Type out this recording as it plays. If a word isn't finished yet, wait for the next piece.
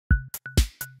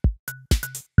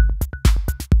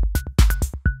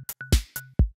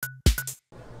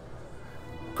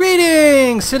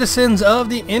Greetings, citizens of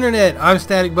the internet. I'm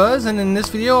Static Buzz, and in this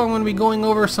video I'm going to be going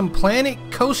over some Planet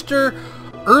Coaster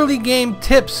early game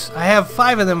tips. I have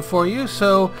 5 of them for you,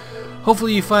 so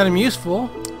hopefully you find them useful.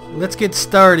 Let's get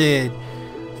started.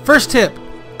 First tip,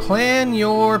 plan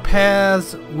your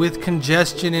paths with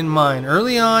congestion in mind.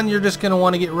 Early on you're just going to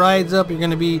want to get rides up, you're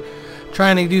going to be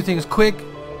trying to do things quick.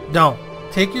 Don't.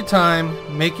 Take your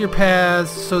time, make your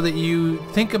paths so that you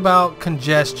think about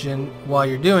congestion while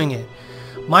you're doing it.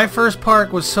 My first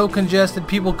park was so congested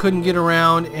people couldn't get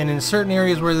around, and in certain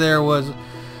areas where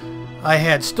I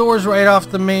had stores right off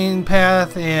the main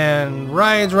path and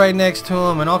rides right next to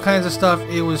them and all kinds of stuff.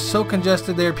 It was so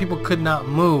congested there people could not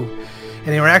move, and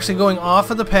they were actually going off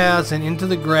of the paths and into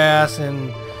the grass,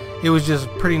 and it was just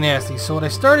pretty nasty. So what I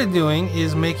started doing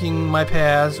is making my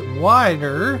paths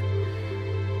wider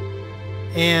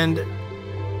and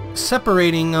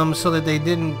separating them so that they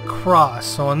didn't cross.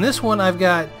 So on this one I've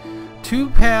got 2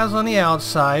 paths on the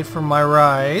outside for my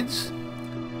rides,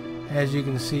 as you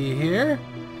can see here,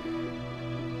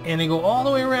 and they go all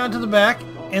the way around to the back,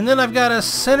 and then I've got a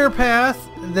center path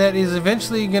that is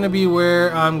eventually going to be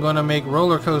where I'm going to make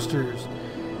roller coasters.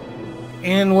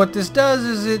 And what this does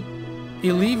is it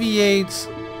alleviates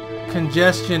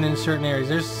congestion in certain areas.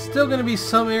 There's still going to be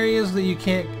some areas that you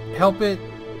can't help it,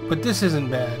 but this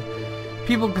isn't bad.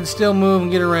 People can still move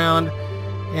and get around,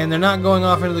 and they're not going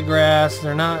off into the grass,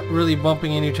 they're not really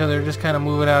bumping into each other, they're just kind of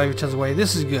moving out of each other's way.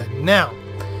 This is good. Now,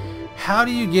 how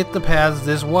do you get the paths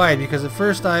this wide? Because at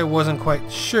first I wasn't quite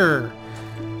sure,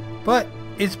 but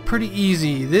it's pretty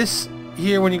easy. This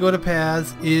here, when you go to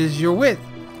paths, is your width.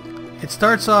 It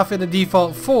starts off at a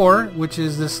default 4, which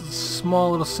is this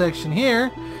small little section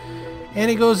here, and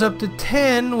it goes up to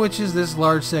 10, which is this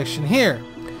large section here.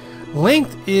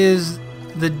 Length is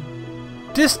the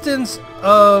distance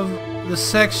of the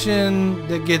section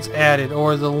that gets added,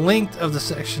 or the length of the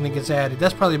section that gets added.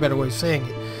 That's probably a better way of saying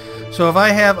it. So if I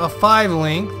have a 5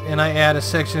 length and I add a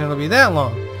section, it'll be that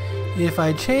long. If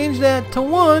I change that to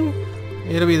 1,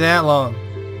 it'll be that long.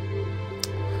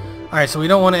 Alright, so we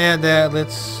don't want to add that.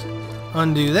 Let's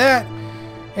undo that,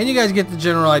 and you guys get the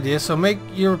general idea. So make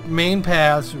your main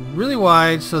paths really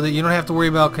wide so that you don't have to worry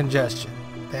about congestion.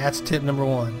 That's tip number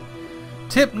 1.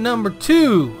 Tip number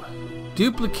 2,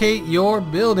 duplicate your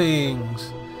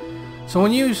buildings. So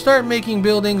when you start making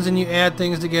buildings and you add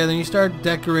things together and you start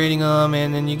decorating them,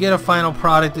 and then you get a final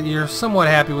product that you're somewhat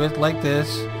happy with, like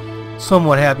this.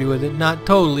 Somewhat happy with it, not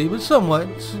totally, but somewhat.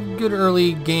 It's a good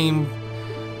early game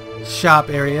shop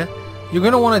area. You're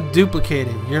going to want to duplicate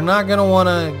it. You're not going to want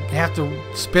to have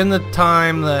to spend the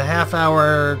time, the half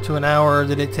hour to an hour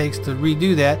that it takes to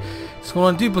redo that. Just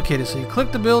going to duplicate it. So you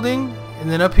click the building, and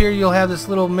then up here you'll have this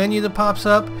little menu that pops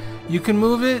up. You can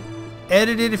move it,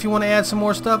 edit it if you want to add some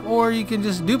more stuff, or you can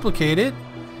just duplicate it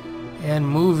and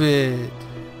move it.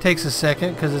 Takes a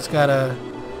second because it's got to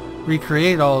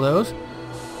recreate all those.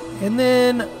 And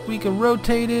then we can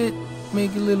rotate it,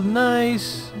 make it a little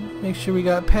nice, make sure we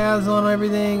got paths on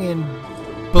everything, and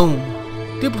boom,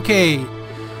 duplicate.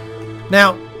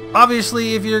 Now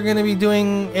obviously if you're going to be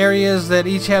doing areas that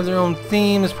each have their own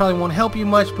theme, this probably won't help you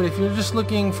much, but if you're just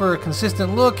looking for a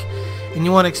consistent look and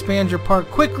you want to expand your park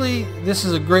quickly, this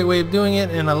is a great way of doing it,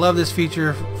 and I love this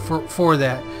feature for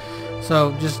that.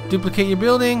 So just duplicate your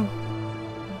building.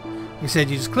 Like I said,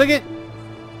 you just click it,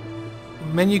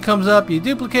 menu comes up, you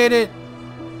duplicate it,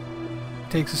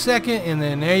 takes a second, and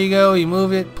then there you go, you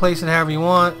move it, place it however you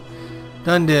want,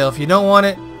 done deal. If you don't want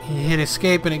it, you hit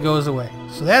escape and it goes away.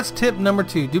 So that's tip number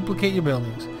 2, duplicate your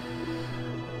buildings.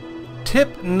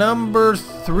 Tip number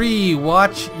 3,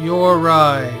 watch your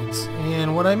rides.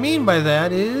 And what I mean by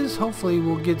that is, hopefully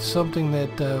we'll get something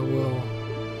that will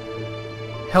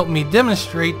help me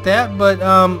demonstrate that, but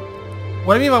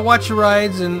what I mean by watch your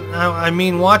rides, and I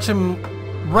mean watch them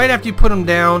right after you put them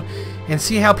down and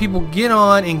see how people get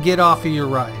on and get off of your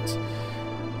rides.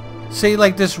 Say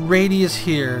like this radius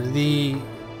here, the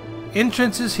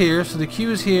entrance is here, so the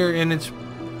queue is here, and it's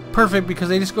perfect because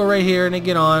they just go right here and they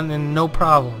get on and no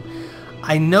problem.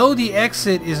 I know the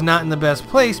exit is not in the best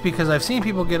place because I've seen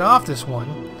people get off this one,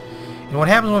 and what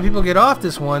happens when people get off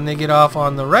this one, they get off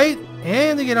on the right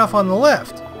and they get off on the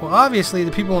left. Well, obviously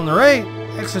the people on the right,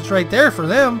 exit's right there for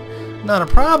them, not a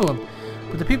problem.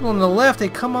 But the people on the left, they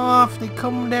come off, they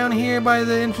come down here by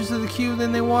the entrance of the queue,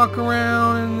 then they walk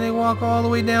around and they walk all the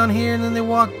way down here, and then they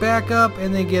walk back up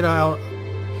and they get out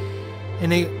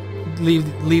and they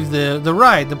leave the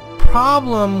ride. The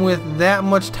problem with that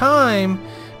much time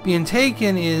being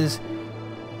taken is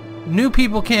new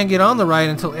people can't get on the ride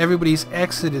until everybody's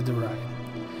exited the ride.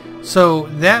 So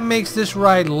that makes this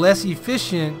ride less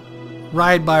efficient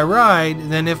ride by ride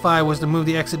than if I was to move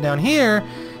the exit down here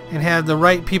and have the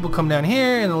right people come down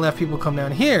here and the left people come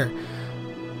down here.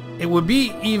 It would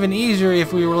be even easier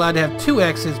if we were allowed to have 2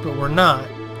 exits, but we're not,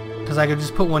 because I could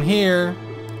just put one here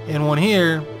and one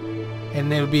here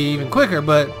and it would be even quicker.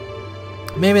 But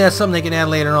maybe that's something they can add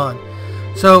later on.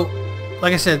 So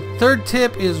like I said, third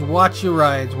tip is watch your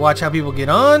rides. Watch how people get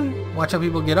on, watch how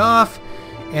people get off,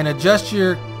 and adjust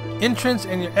your entrance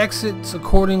and your exits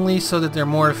accordingly so that they're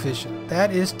more efficient.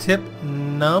 That is tip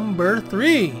number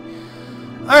 3.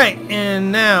 Alright,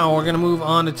 and now we're going to move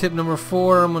on to tip number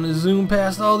 4. I'm going to zoom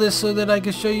past all this so that I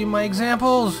can show you my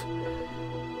examples.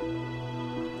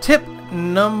 Tip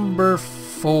number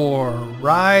 4,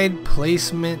 ride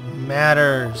placement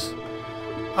matters.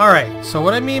 Alright, so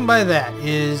what I mean by that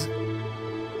is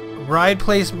ride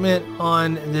placement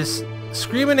on this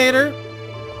Screaminator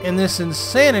and this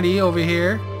Insanity over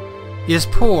here is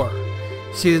poor.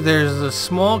 See, there's a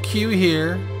small queue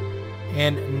here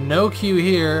and no queue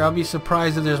here. I'll be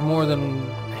surprised if there's more than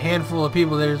a handful of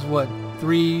people. There's what,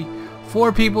 3,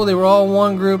 4 people. They were all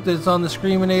one group that's on the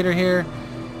Screaminator here,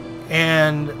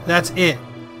 and that's it.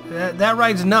 That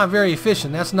ride's not very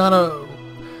efficient. That's not a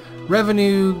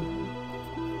revenue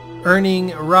earning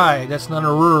ride. That's not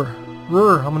a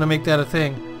RER. I'm gonna make that a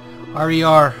thing.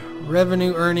 RER,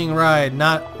 revenue earning ride.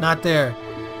 Not there.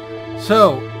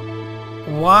 So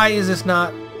why is this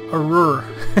not a RER?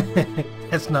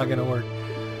 That's not gonna work.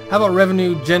 How about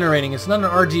revenue generating? It's not an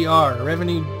RGR,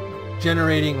 revenue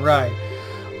generating ride.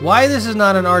 Why this is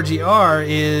not an RGR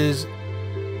is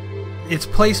its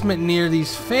placement near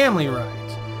these family rides.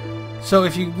 So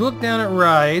if you look down at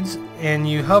rides and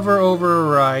you hover over a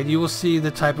ride, you will see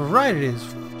the type of ride it is.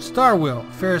 Star Wheel,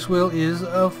 Ferris wheel is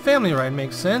a family ride,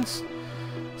 makes sense.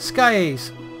 Sky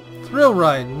Ace, thrill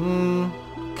ride,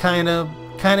 kind of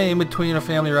in between a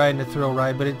family ride and a thrill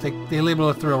ride, but they label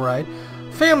it a thrill ride.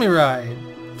 Family ride,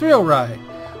 thrill ride.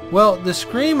 Well, the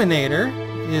Screaminator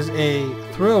is a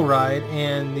thrill ride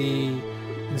and the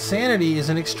Insanity is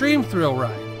an extreme thrill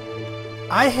ride.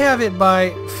 I have it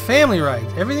by family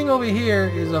rides. Everything over here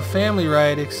is a family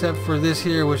ride except for this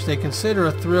here, which they consider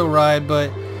a thrill ride, but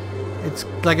it's,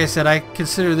 like I said, I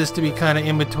consider this to be kind of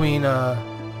in between a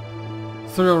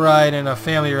thrill ride and a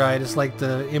family ride. It's like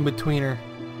the in-betweener.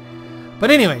 But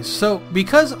anyways, so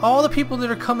because all the people that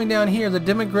are coming down here, the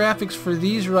demographics for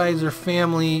these rides are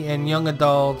family and young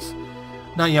adults,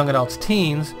 not young adults,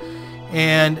 teens,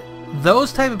 and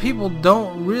those type of people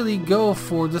don't really go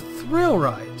for the thrill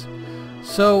rides.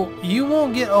 So you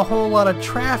won't get a whole lot of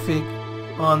traffic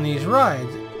on these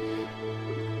rides.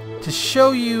 To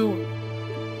show you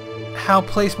how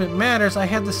placement matters, I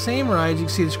have the same rides. You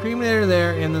can see the Screaminator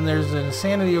there, and then there's an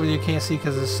Insanity over there you can't see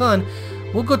because of the sun.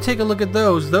 We'll go take a look at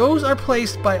those. Those are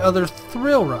placed by other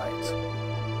thrill rides.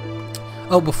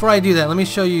 Oh, before I do that, let me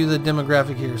show you the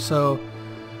demographic here. So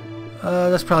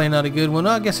that's probably not a good one.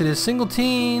 I guess it is. Single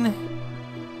teen,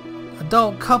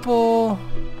 adult couple,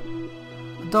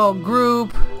 adult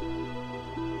group,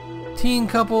 teen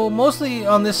couple. Mostly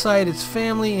on this side it's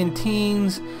family and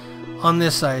teens on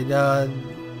this side.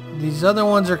 These other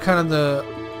ones are kind of the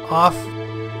off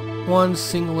ones,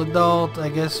 single adult, I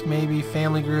guess maybe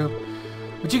family group.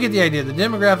 But you get the idea. The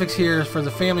demographics here is for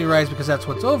the family rides because that's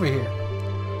what's over here.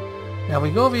 Now we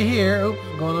go over here. Oops,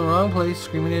 going to the wrong place.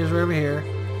 Screaminators are over here.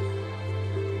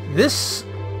 This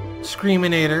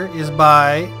Screaminator is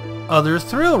by other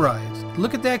thrill rides.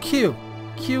 Look at that queue.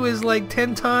 Queue is like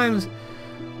 10 times,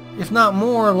 if not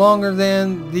more, longer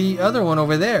than the other one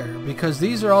over there, because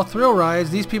these are all thrill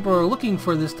rides. These people are looking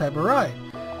for this type of ride,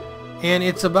 and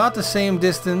it's about the same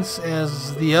distance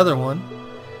as the other one.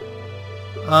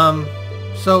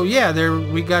 So yeah, there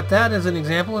we got that as an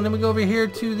example, and then we go over here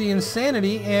to the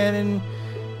Insanity, and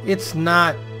it's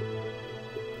not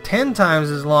 10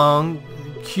 times as long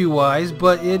queue wise,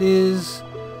 but it is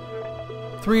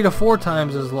 3 to 4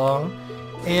 times as long,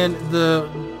 and the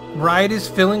ride is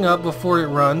filling up before it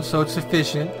runs, so it's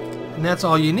efficient, and that's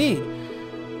all you need.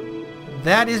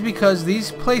 That is because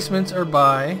these placements are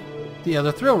by the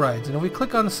other thrill rides. And if we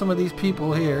click on some of these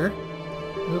people here,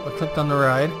 I clicked on the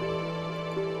ride.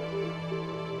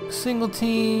 Single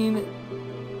teen,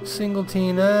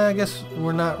 I guess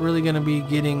we're not really going to be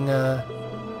getting the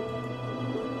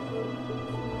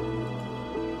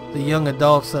young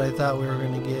adults that I thought we were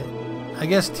going to get. I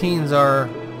guess teens are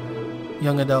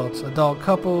young adults, adult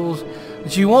couples,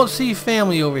 but you won't see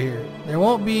family over here. There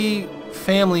won't be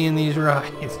family in these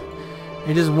rides.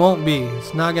 It just won't be.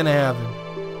 It's not going to happen.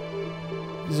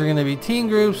 These are going to be teen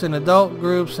groups and adult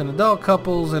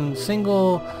couples and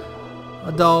single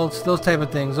adults, those type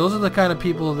of things. Those are the kind of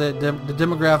people that the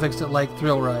demographics that like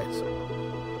thrill rides.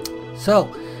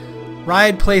 So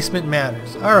Ride placement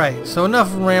matters. Alright, so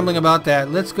enough rambling about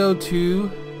that. Let's go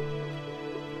to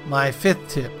my 5th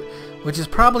tip, which is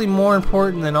probably more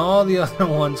important than all the other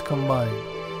ones combined.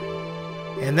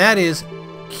 And that is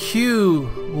queue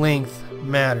length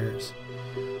matters.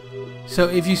 So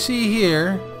if you see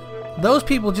here, those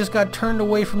people just got turned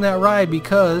away from that ride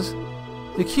because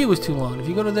the queue was too long. If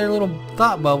you go to their little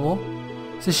thought bubble,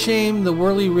 it's a shame the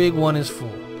Whirly Rig one is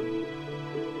full.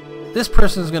 This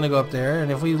person's going to go up there,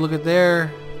 and if we look at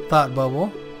their thought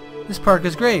bubble, this park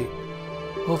is great.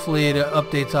 Hopefully it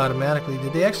updates automatically.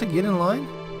 Did they actually get in line?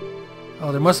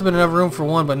 Oh, there must have been enough room for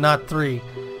 1, but not 3.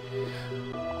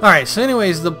 Alright, so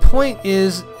anyways, the point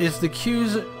is, if the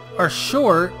queues are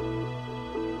short,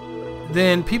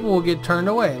 then people will get turned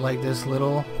away, like this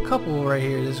little couple right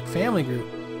here, this family group.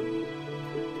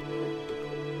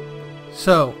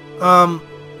 So,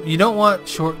 you don't want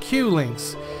short queue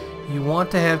lengths. You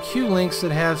want to have queue lengths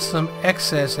that have some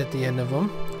excess at the end of them.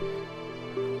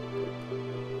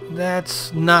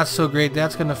 That's not so great.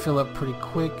 That's going to fill up pretty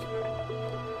quick.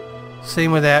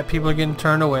 Same with that. People are getting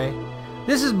turned away.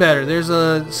 This is better. There's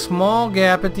a small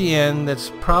gap at the end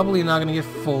that's probably not going to get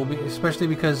full, especially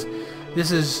because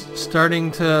this is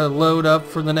starting to load up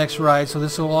for the next ride. So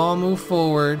this will all move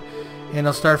forward and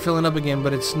it'll start filling up again,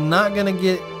 but it's not going to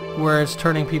get where it's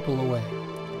turning people away.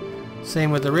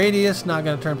 Same with the radius, not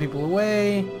going to turn people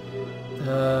away.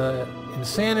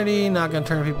 Insanity, not going to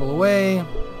turn people away.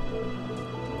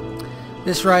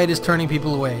 This ride is turning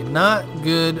people away. Not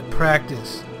good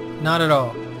practice. Not at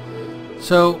all.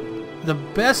 So the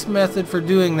best method for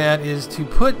doing that is to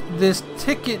put this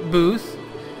ticket booth,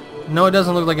 no, it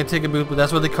doesn't look like a ticket booth, but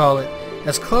that's what they call it,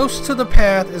 as close to the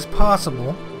path as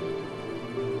possible,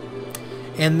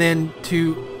 and then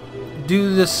to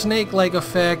do the snake-like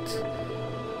effect,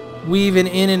 weaving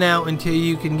in and out until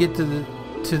you can get to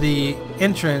the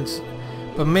entrance,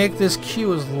 but make this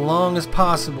queue as long as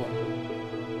possible.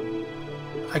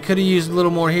 I could have used a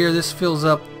little more here. This fills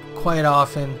up quite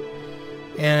often,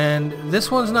 and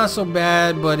this one's not so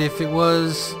bad, but if it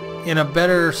was in a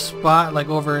better spot, like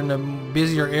over in a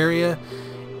busier area,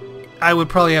 I would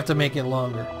probably have to make it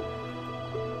longer.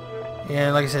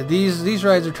 And like I said, these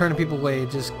rides are turning people away.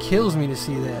 It just kills me to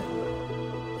see that.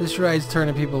 This ride's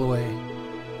turning people away.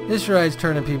 This ride's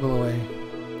turning people away.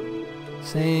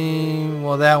 Same,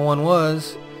 well, that one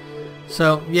was.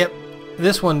 So, yep,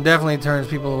 this one definitely turns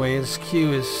people away. This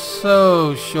queue is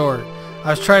so short.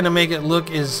 I was trying to make it look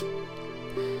as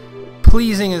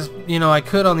pleasing as, you know, I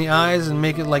could on the eyes and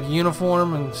make it like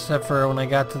uniform, and except for when I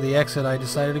got to the exit I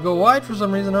decided to go wide for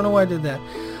some reason. I don't know why I did that.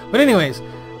 But anyways,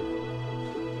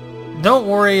 don't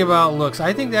worry about looks.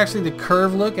 I think actually the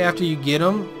curve look after you get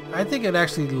them, I think it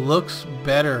actually looks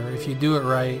better if you do it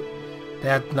right.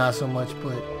 That not so much,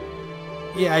 but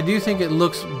yeah, I do think it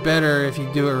looks better if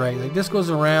you do it right. Like this goes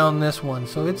around this one,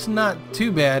 so it's not too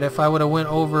bad. If I would have went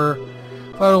over,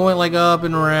 if I would have went like up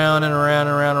and around and around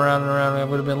and around and around and around, it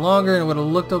would have been longer and it would have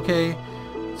looked okay.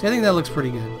 So I think that looks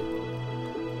pretty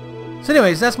good. So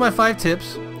anyways, that's my 5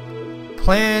 tips.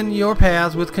 Plan your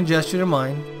paths with congestion in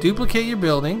mind. Duplicate your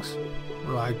buildings.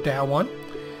 Like that one.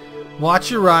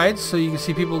 Watch your rides so you can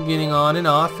see people getting on and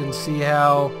off and see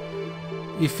how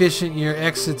efficient your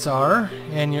exits are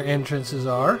and your entrances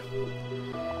are.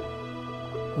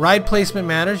 Ride placement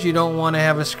matters. You don't want to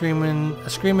have a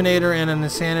Screaminator and an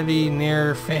Insanity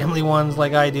near family ones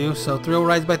like I do. So thrill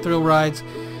rides by thrill rides,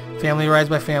 family rides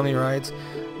by family rides.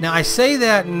 Now I say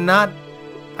that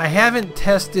I haven't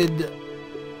tested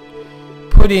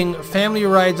putting family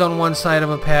rides on one side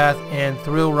of a path and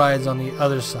thrill rides on the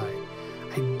other side.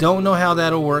 I don't know how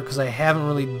that'll work because I haven't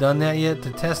really done that yet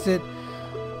to test it.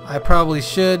 I probably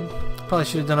should. Probably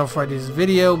should have done it before I did this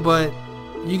video, but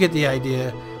you get the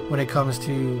idea when it comes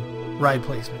to ride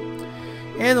placement.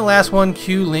 And the last one,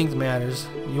 queue length matters.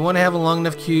 You want to have a long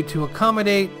enough queue to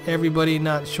accommodate everybody,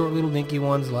 not short little dinky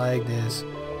ones like this.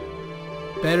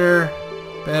 Better,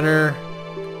 better,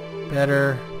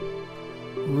 better.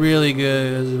 Really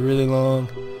good. This is really long.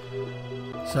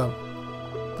 So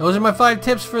those are my 5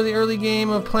 tips for the early game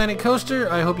of Planet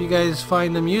Coaster. I hope you guys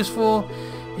find them useful.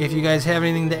 If you guys have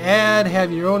anything to add,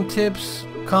 have your own tips,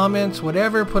 comments,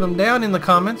 whatever, put them down in the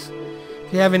comments.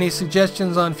 If you have any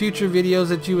suggestions on future videos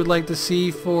that you would like to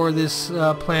see for this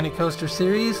Planet Coaster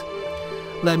series,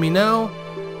 let me know.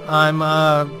 I'm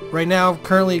right now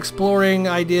currently exploring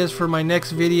ideas for my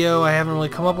next video. I haven't really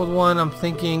come up with one. I'm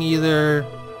thinking either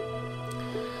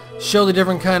show the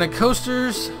different kind of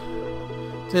coasters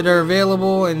that are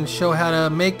available and show how to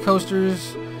make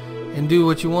coasters and do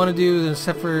what you want to do,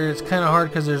 except for it's kind of hard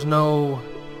because there's no,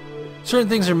 certain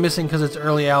things are missing because it's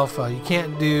early alpha. You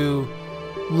can't do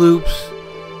loops,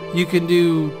 You can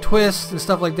do twists and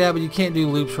stuff like that, but you can't do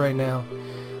loops right now.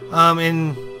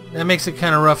 And that makes it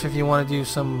kind of rough if you want to do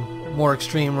some more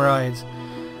extreme rides.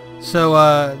 So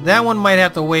that one might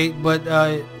have to wait, but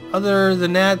other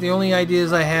than that, the only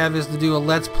ideas I have is to do a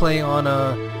Let's Play on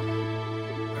a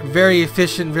very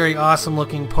efficient, very awesome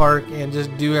looking park, and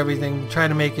just do everything, try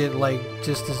to make it like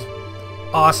just as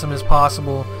awesome as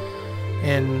possible,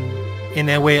 and in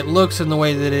the way it looks and the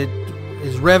way that it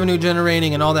is revenue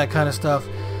generating and all that kind of stuff.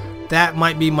 That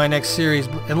might be my next series,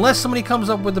 unless somebody comes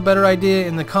up with a better idea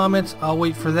in the comments. I'll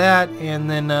wait for that and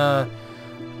then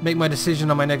make my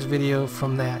decision on my next video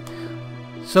from that.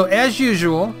 So as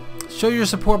usual, show your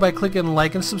support by clicking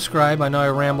like and subscribe. I know I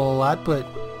ramble a lot, but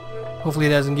hopefully it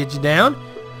doesn't get you down,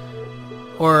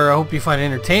 or I hope you find it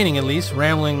entertaining. At least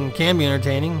rambling can be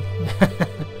entertaining.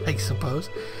 I suppose.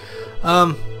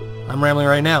 I'm rambling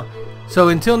right now. So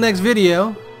until next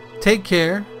video, take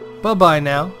care. Bye bye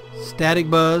now. Static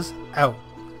Buzz out.